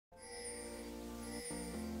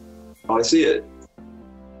Oh, I see it.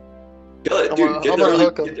 Kill it, dude. Get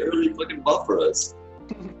the early fucking buff for us.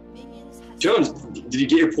 Jones, did you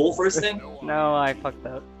get your pull first thing? No, I fucked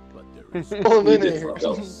up. Oh, you did fuck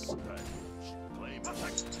up.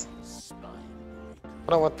 I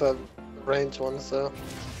don't want the range ones though.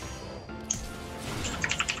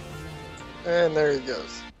 And there he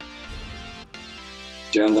goes.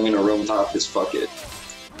 Jones, I'm gonna roam top this, fuck it.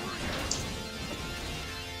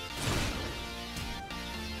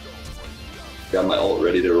 Got my ult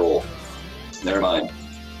ready to roll. Never mind.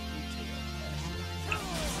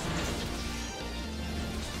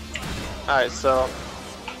 Alright, so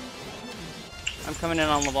I'm coming in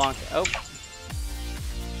on LeBlanc. Oh.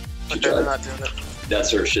 okay, they're not doing it. That's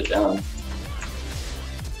her shit down.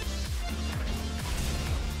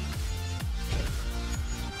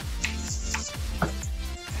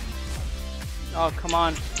 Oh, come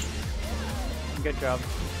on. Good job.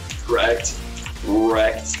 Wrecked.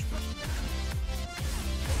 Wrecked.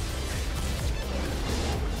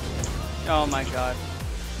 Oh my god.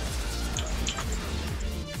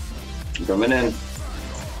 I'm coming in.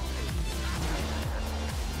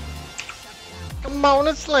 Come on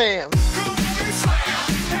and slam!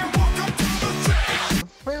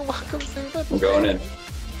 Welcome to the I'm going in.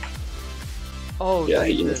 Oh, yeah,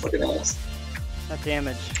 he your fucking ass. That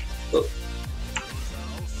damage. Oh.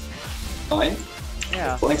 Fine?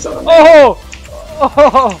 Yeah. Flanks on him. Oh!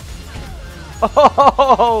 Oh!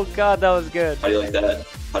 Oh god, that was good. How do you like that?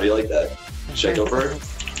 How do you like that? Check over her?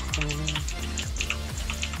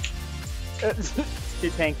 Too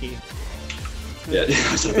tanky. Yeah,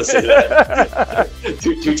 I was about to say that.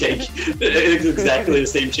 too tanky. It's exactly the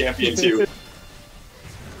same champion too.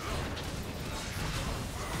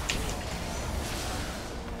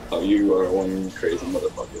 Oh, you are one crazy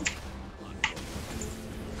motherfucker.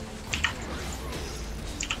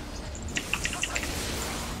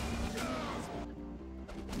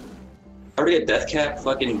 I already get Death Cap,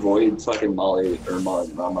 fucking Void, fucking Molly, or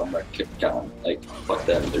Mama, kick down. Like, fuck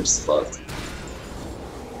them, they're just fucked.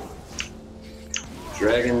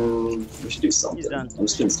 Dragon, we should do something. I'm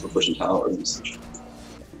just gonna start pushing towers.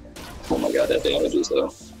 Oh my god, that damages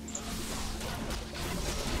though.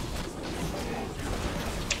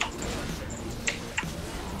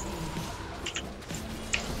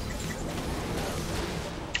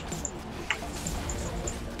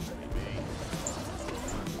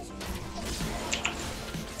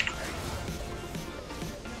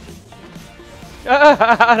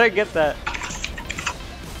 How did I get that?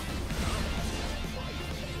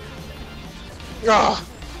 Ah!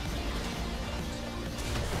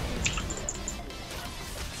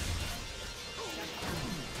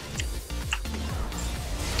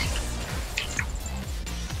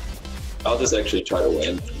 I'll just actually try to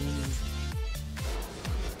win.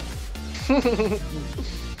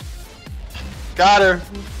 Got her!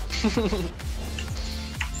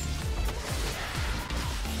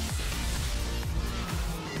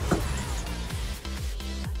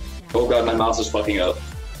 Oh god, my mouse is fucking up.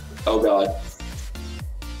 Oh god.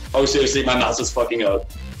 Oh seriously, my mouse is fucking up.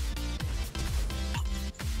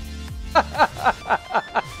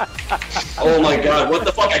 Oh my god, what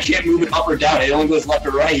the fuck? I can't move it up or down, it only goes left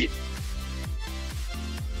or right.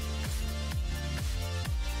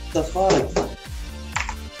 What the fuck?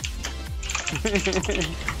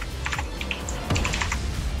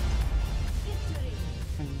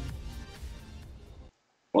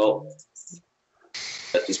 Well,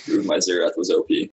 that just proved my Zerath was OP.